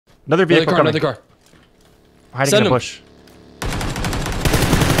Another vehicle coming. Another car. Hiding in a bush.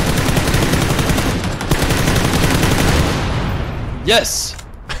 Yes.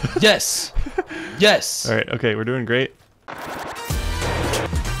 Yes. Yes. All right. Okay, we're doing great. I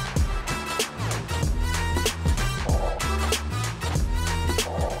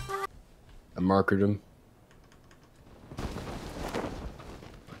markered him.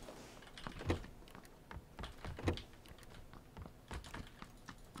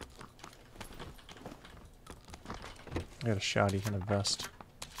 I got a shotty and a vest.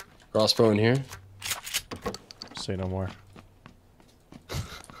 Crossbow in here. Say no more. Let's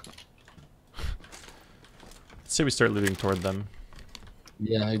say we start looting toward them.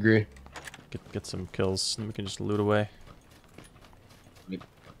 Yeah, I agree. Get some kills, and we can just loot away. You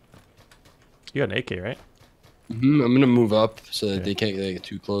got an AK, right? I'm gonna move up so that they can't get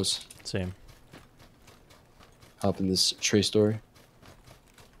too close. Same. Hop in this tray story.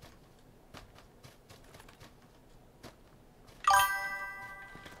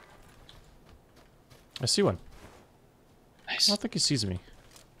 I see one. Nice. I don't think he sees me.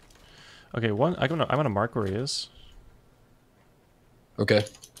 Okay, one. I'm gonna mark where he is. Okay.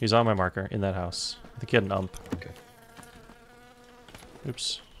 He's on my marker in that house. I think he had an ump. Okay.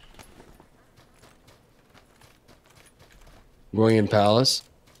 Oops. Going in palace.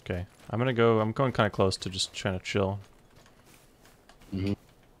 Okay, I'm going kind of close to just trying to chill. See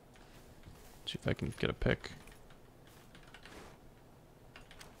if I can get a pick.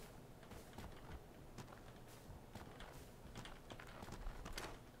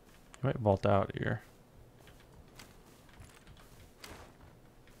 He might vault out here.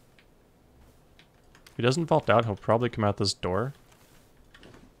 If he doesn't vault out, he'll probably come out this door.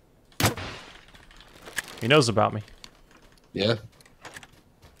 He knows about me. Yeah.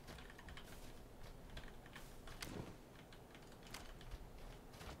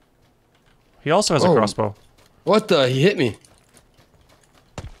 He also has a crossbow. What the? He hit me.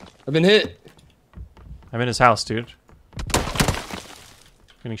 I've been hit. I'm in his house, dude.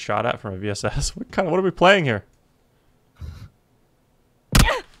 Getting shot at from a VSS. What are we playing here?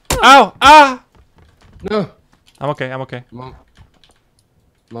 Ow! Ah! No. I'm okay. I'm okay. I'm on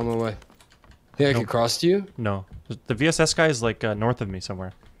my way. Think I can cross to you? No. The VSS guy is like north of me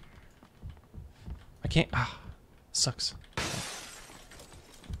somewhere. I can't. Ah, sucks.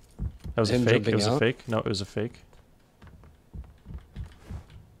 That was a fake. It was a fake. No, it was a fake.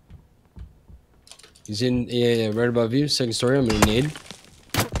 He's in, yeah, right above you. Second story. I'm gonna nade.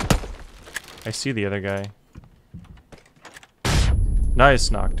 I see the other guy. Nice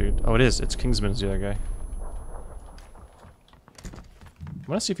knock, dude. Oh, it is. It's Kingsman's the other guy. I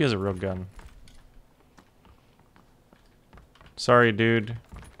want to see if he has a real gun. Sorry, dude. Hey,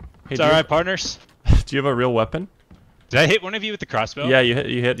 it's alright, partners. Do you have a real weapon? Did I hit one of you with the crossbow? Yeah, you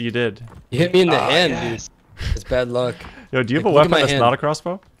did. You hit me in the hand, yes. dude. It's bad luck. Yo, do you have a weapon that's not a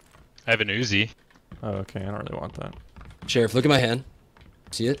crossbow? I have an Uzi. Oh, okay. I don't really want that. Sheriff, look at my hand.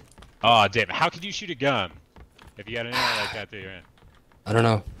 See it? Oh, damn. How could you shoot a gun if you got an arrow like that through your hand? I don't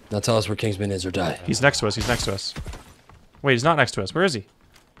know. Now tell us where Kingsman is or die. He's next to us. He's next to us. Wait, he's not next to us. Where is he?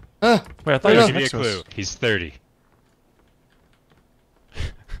 Ah, wait, I thought he was give next you a to clue. us. He's 30.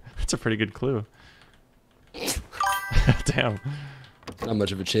 That's a pretty good clue. Damn. Not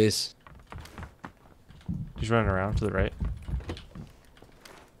much of a chase. He's running around to the right.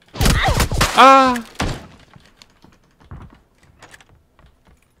 Ah!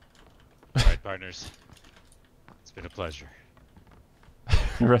 Alright, partners. It's been a pleasure.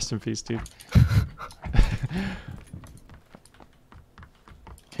 Rest in peace, dude.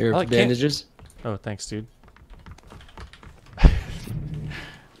 Here, bandages. Oh, thanks, dude.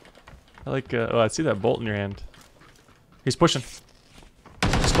 I like, oh, I see that bolt in your hand. He's pushing.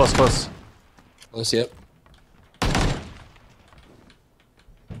 He's close, close. Close, yep.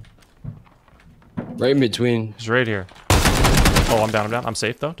 Right in between. He's right here. Oh, I'm down, I'm down. I'm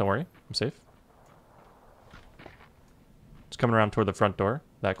safe, though. Don't worry. I'm safe. He's coming around toward the front door.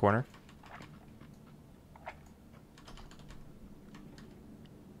 That corner.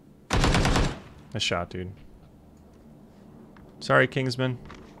 Nice shot, dude. Sorry, Kingsman.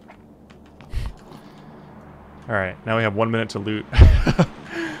 Alright, now we have 1 minute to loot.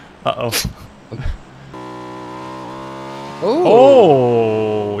 Uh-oh.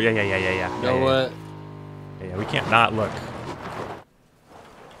 Oh! Yeah. You know what? Yeah, we can't not look.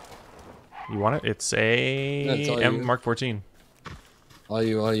 You want it? It's a MK14. All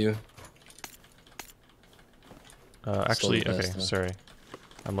you. Actually, okay, sorry.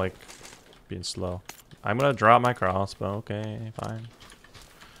 I'm like being slow. I'm gonna drop my crossbow. Okay, fine.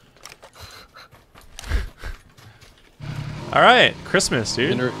 All right, Christmas,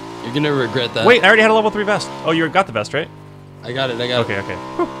 dude. You're gonna regret that. Wait, I already had a level 3 vest. Oh, you got the vest, right? I got it. I got Okay, it. okay.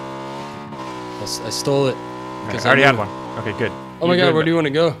 I stole it. Okay, I already had one. Okay, good. Oh my god, where do you want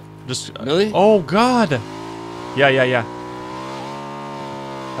to go? Just Really? Oh god. Yeah.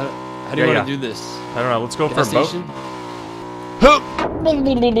 How do you want to do this? I don't know. Let's go Gas for a boat. station?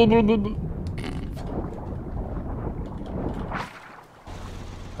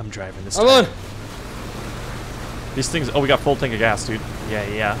 I'm driving this Come time. on. These things. Oh, we got full tank of gas, dude.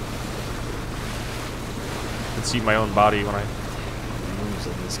 Yeah. I can see my own body when I. Moves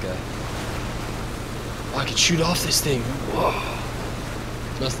on this guy. Oh, I can shoot off this thing.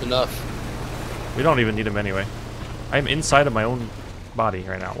 Whoa. Just enough. We don't even need him anyway. I'm inside of my own body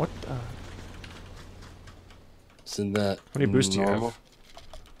right now. What? Isn't that How many boosts do you normal? have?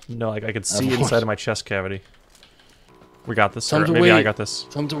 No, like I could see one. inside of my chest cavity. We got this. Time Or to maybe I wait. got this.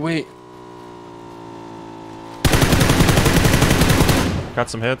 Time to wait. Got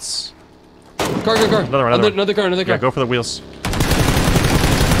some hits. Car. Another one. Another car. Yeah, go for the wheels.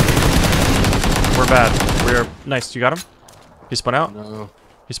 We're bad. We're nice. You got him? He spun out? No.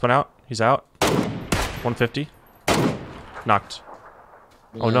 He spun out. He's out. 150. Knocked.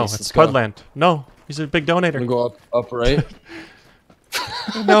 Oh no, Nice, it's let's go. Spudland. No, he's a big donator. I'm gonna go up right.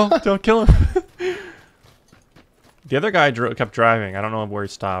 No, don't kill him. The other guy kept driving. I don't know where he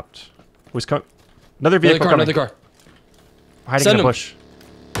stopped. Who's coming? Another vehicle coming. Another car. Hiding Send in a him. bush.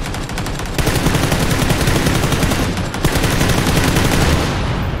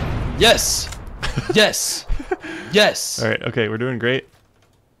 Yes. Yes. All right. Okay, we're doing great.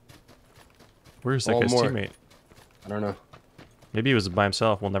 Where's that One guy's more. teammate? I don't know. Maybe he was by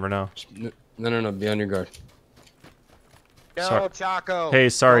himself. We'll never know. No. Be on your guard. No, Sorry. Choco. Hey,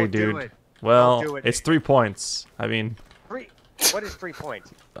 sorry, Don't do dude. it. Well, Don't do it. it's 3 points. I mean, What is 3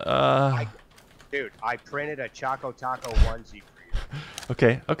 points? dude. I printed a ChocoTaco onesie for you.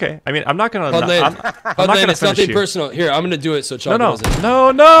 Okay. I mean, I'm not gonna. Hudland, I'm not Hudland, gonna it's finish nothing you. personal. Here, I'm gonna do it so Choco doesn't.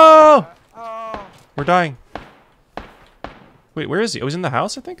 No! We're dying. Wait, where is he? Oh, he's in the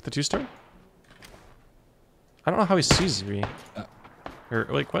house, I think? The 2-star? I don't know how he sees me. Or,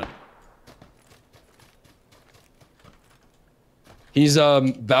 like, what? He's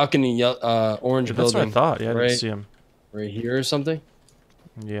balcony orange That's building. what I thought. Yeah, I right, didn't see him. right here or something.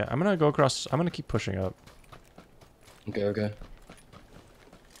 Yeah, I'm gonna go across. I'm gonna keep pushing up. Okay.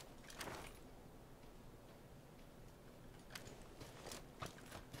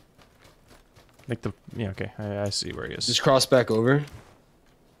 Make the. Yeah, okay. I see where he is. Just cross back over.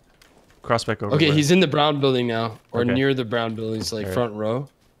 Cross back over. Okay, where? he's in the brown building now, or Okay. near the brown buildings, like Alright. front row.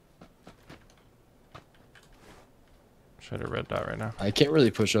 Try to red dot right now. I can't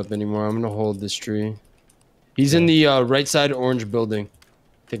really push up anymore. I'm gonna hold this tree. He's in the right side orange building.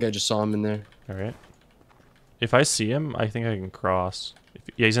 I think I just saw him in there. All right. If I see him, I think I can cross.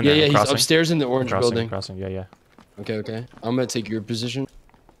 Yeah, he's in Yeah, there. he's crossing. upstairs in the orange building. Crossing. Yeah. Okay. I'm gonna take your position.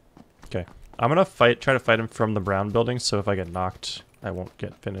 Okay. I'm gonna try to fight him from the brown building, so if I get knocked, I won't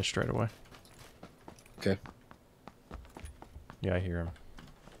get finished right away. Okay. Yeah, I hear him.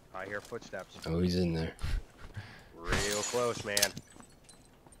 I hear footsteps. Oh, he's in there. Real close, man.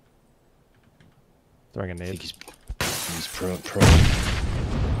 Throwing a I think nade. he's pro.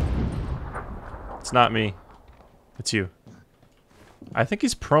 It's not me. It's you. I think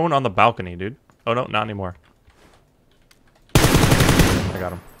he's prone on the balcony, dude. Oh no, not anymore. I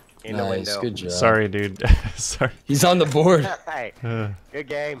got him. In the Nice, window. good job. Sorry, dude. Sorry. He's on the board. Hey, good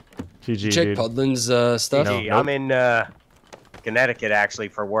game. GG, Check dude. Pudlin's stuff. No. Gee, I'm in Connecticut actually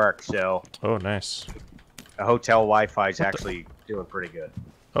for work, so Oh, nice. the hotel Wi-Fi is actually doing pretty good.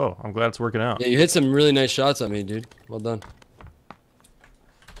 Oh, I'm glad it's working out. Yeah, you hit some really nice shots on me, dude. Well done.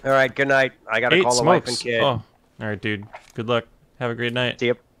 All right, good night. I gotta 8 call the wife smokes. and kid. Oh, all right, dude. Good luck. Have a great night. See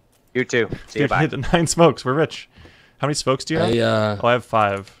you. You too. See you. Dude, Bye. hit the 9 smokes. We're rich. How many smokes do you have? Oh, I have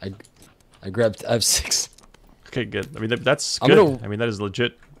 5. I have 6. Okay, good. I mean, that's I'm good. gonna- I mean, that is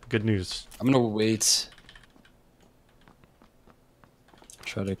legit good news. I'm gonna wait.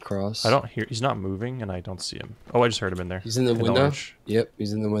 Try to cross. I don't hear. He's not moving, and I don't see him. Oh, I just heard him in there. He's in the window. orange. Yep,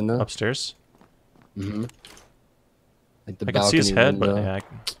 he's in the window. Upstairs. Mm-hmm. Like the I can see his head, window. but yeah.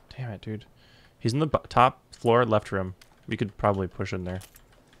 Damn it, dude. He's in the top floor, left room. We could probably push in there.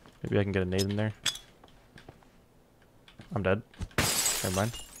 Maybe I can get a nade in there. I'm dead. Never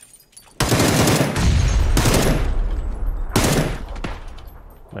mind.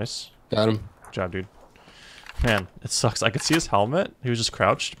 Nice. Got him. Good job, dude. Man, it sucks. I could see his helmet. He was just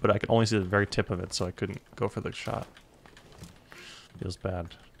crouched, but I could only see the very tip of it, so I couldn't go for the shot. Feels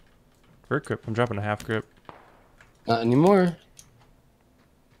bad. Vert grip. I'm dropping a half grip. Not anymore.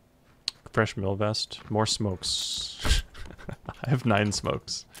 Fresh mill vest. More smokes. I have 9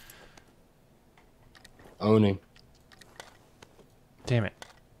 smokes. Owning. Damn it.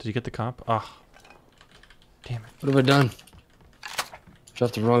 Did you get the comp? Ah. Damn it. What have I done?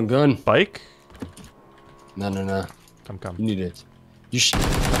 Dropped the wrong gun. Bike? No, no, no. Come. You need it. You should.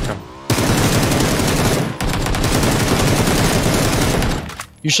 Come.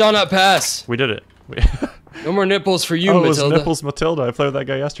 You shall not pass. We did it. No more nipples for you, Oh, it was Matilda. Nipples Matilda. I played with that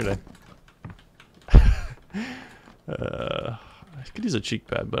guy yesterday. I could use a cheek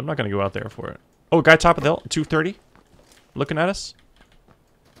pad, but I'm not going to go out there for it. Oh, guy top of the hill. 230. Looking at us.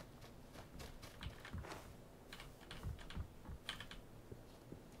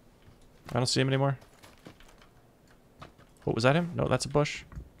 I don't see him anymore. What was that him? No, that's a bush.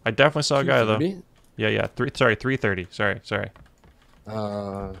 I definitely saw a guy though. Yeah. 330. Sorry.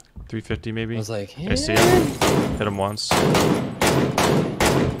 350 maybe. I was like, I see him. Hit him once.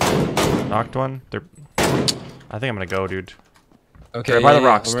 Knocked one. I think I'm gonna go, dude. Okay. They're by the yeah,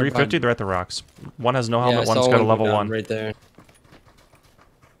 rocks. I'm 350. They're at the rocks. One has no Yeah, helmet. I One's saw got a one level go down 1. right there.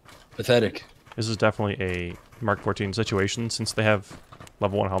 Pathetic. This is definitely a Mark 14 situation. Since they have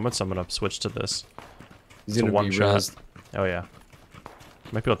level 1 helmets, I'm gonna switch to this. He's It's a gonna one be shot. rezzed. Oh yeah.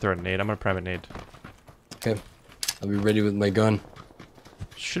 Might be able to throw a nade. I'm gonna prime a nade. Okay. I'll be ready with my gun.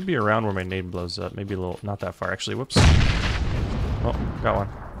 Should be around where my nade blows up. Maybe a little, not that far actually. Whoops. Oh, got one.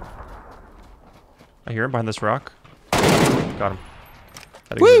 I hear him behind this rock. Got him.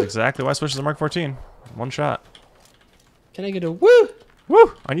 That is Woo! exactly why I switched to the Mark 14. One shot. Can I get a woo?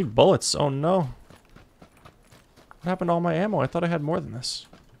 Woo! I need bullets. Oh no. What happened to all my ammo? I thought I had more than this.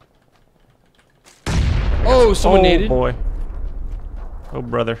 Oh, someone Oh naded. boy. Oh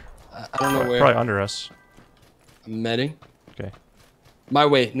brother. I don't know where. Probably under us. I'm medding. Okay. My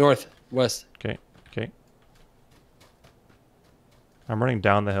way, north, west. Okay. I'm running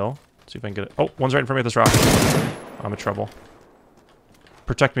down the hill. See if I can get it. Oh, one's right in front of me at this rock. I'm in trouble.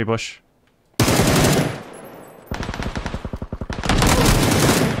 Protect me, Bush. I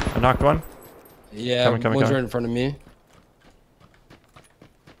knocked one. Yeah, Coming. one's right in front of me.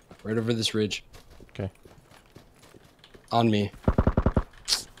 Right over this ridge. Okay. On me.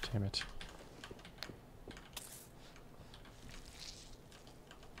 Damn it.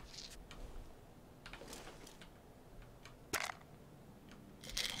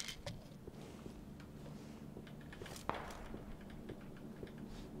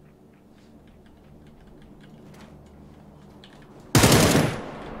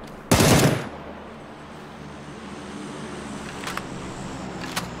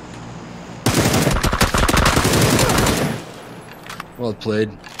 Well played.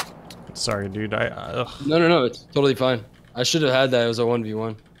 Sorry, dude. Ugh. No, it's totally fine. I should have had that. It was a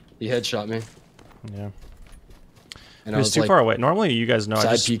 1v1. He headshot me. Yeah. And He was too far away. Normally, you guys know I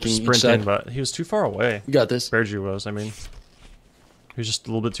side just peeking each sprint in, side. but he was too far away. You got this. Bearju was, I mean. He was just a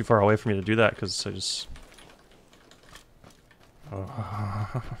little bit too far away for me to do that, because I just...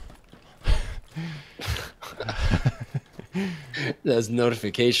 Oh. That's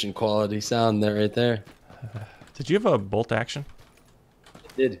notification quality sound there, right there. Did you have a bolt action? I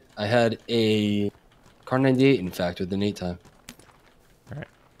did. I had a Kar98, in fact, with an 8 time. Alright.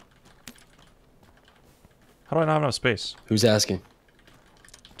 How do I not have enough space? Who's asking?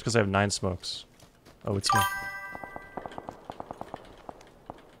 It's because I have 9 smokes. Oh, it's me.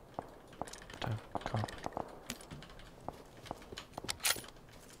 Time. Comp.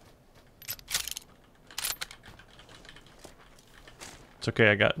 It's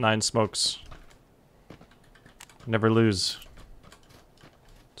okay, I got 9 smokes. Never lose.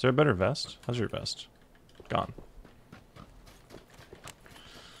 Is there a better vest? How's your vest? Gone.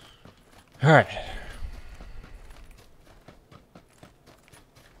 Alright.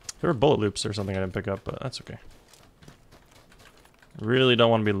 There were bullet loops or something I didn't pick up, but that's okay. Really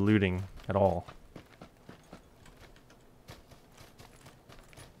don't want to be looting at all.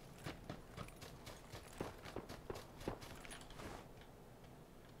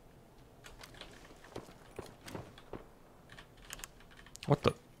 What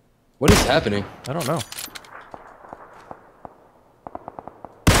the? What is happening? I don't know.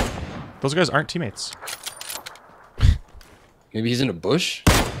 Those guys aren't teammates. Maybe he's in a bush?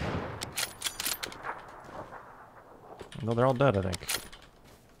 No, they're all dead, I think.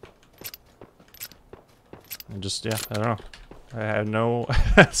 And just, yeah, I don't know. I have no...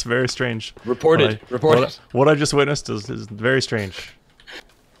 It's very strange. Reported. Reported. What I just witnessed is very strange.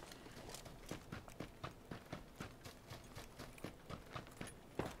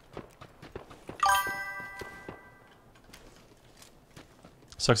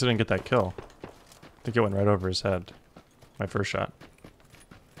 Sucks I didn't get that kill. I think it went right over his head. My first shot.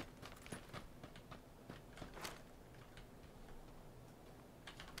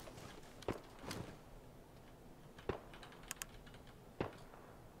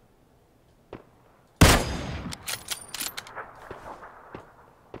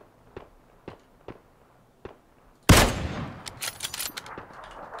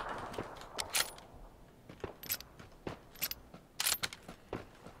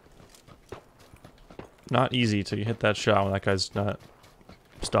 Not easy till you hit that shot when that guy's not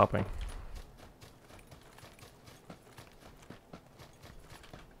stopping.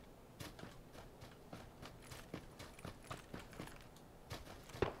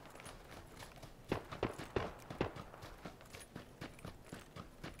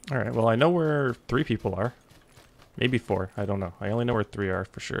 Alright, well I know where 3 people are. Maybe 4, I don't know. I only know where 3 are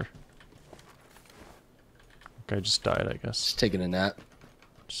for sure. Guy just died, I guess. Just taking a nap.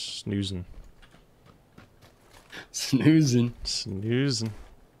 Snoozing. Snoozing. Snoozing.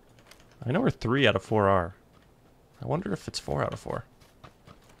 I know where 3 out of 4 are. I wonder if it's 4 out of 4.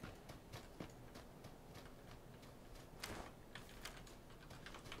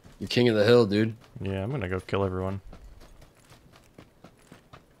 You're king of the hill, dude. Yeah, I'm gonna go kill everyone.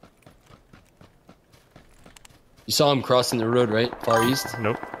 You saw him crossing the road, right? Far east?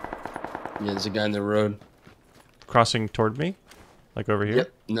 Nope. Yeah, there's a guy in the road. Crossing toward me? Like over here?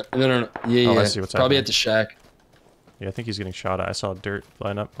 Yep. No. Yeah, Oh, yeah. I see what's Probably happening. at the shack. Yeah, I think he's getting shot at. I saw dirt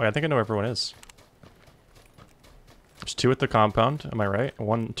line up. Wait, I think I know where everyone is. There's 2 at the compound, am I right?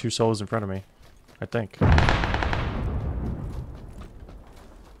 2 solos in front of me. I think.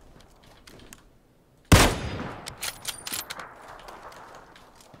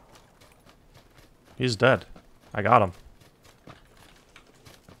 He's dead. I got him.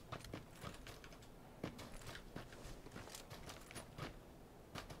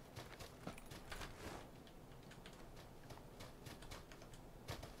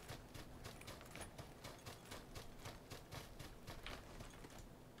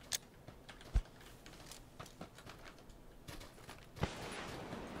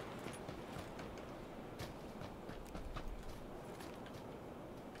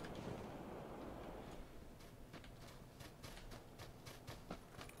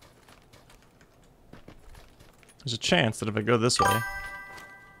 There's a chance that if I go this way,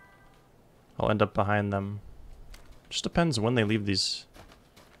 I'll end up behind them. Just depends when they leave these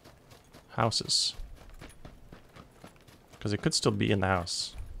houses. Because it could still be in the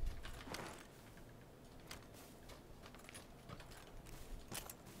house.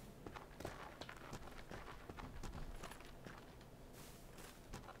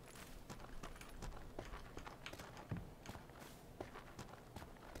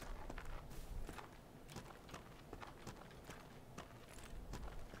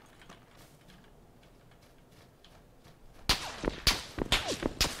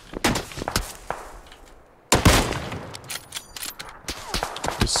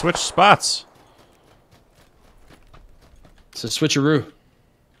 We switched spots. It's a switcheroo.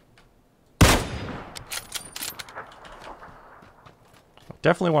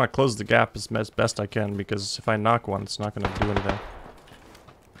 Definitely want to close the gap as best I can, because if I knock one, it's not going to do anything.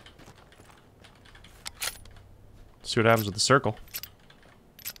 See what happens with the circle.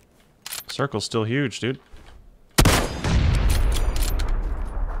 Circle's still huge, dude.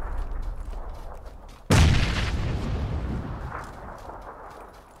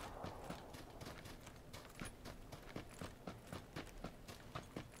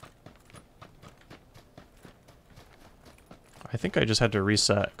 I think I just had to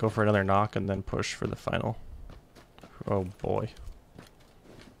reset, go for another knock, and then push for the final. Oh boy.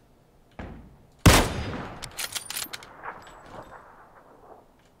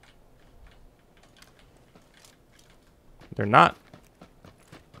 They're not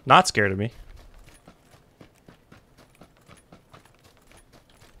scared of me.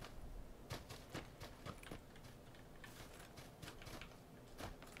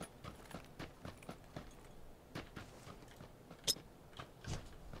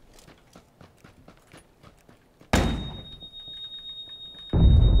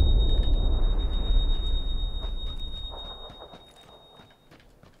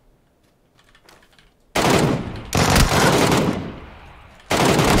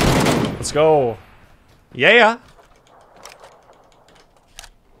 Let's go. Yeah.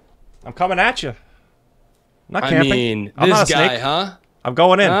 I'm coming at you. I'm not camping. I mean, I'm not this a guy, snake. huh? I'm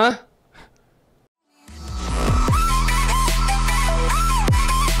going in. Huh?